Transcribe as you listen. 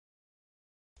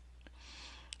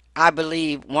I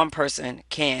believe one person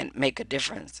can make a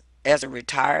difference. As a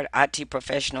retired IT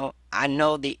professional, I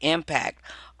know the impact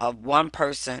of one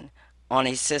person on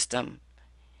a system.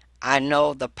 I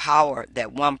know the power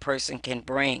that one person can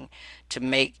bring to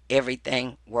make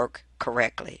everything work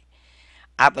correctly.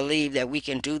 I believe that we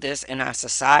can do this in our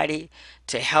society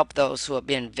to help those who have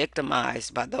been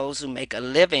victimized by those who make a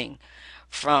living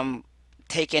from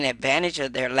taking advantage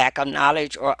of their lack of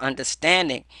knowledge or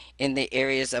understanding in the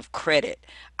areas of credit,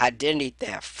 identity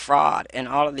theft, fraud, and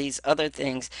all of these other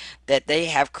things that they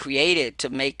have created to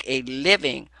make a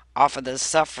living off of the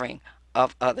suffering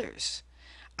of others.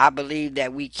 I believe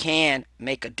that we can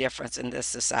make a difference in this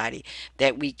society,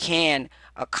 that we can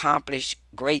accomplish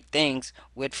great things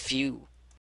with few.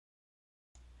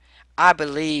 I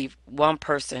believe one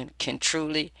person can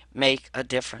truly make a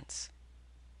difference.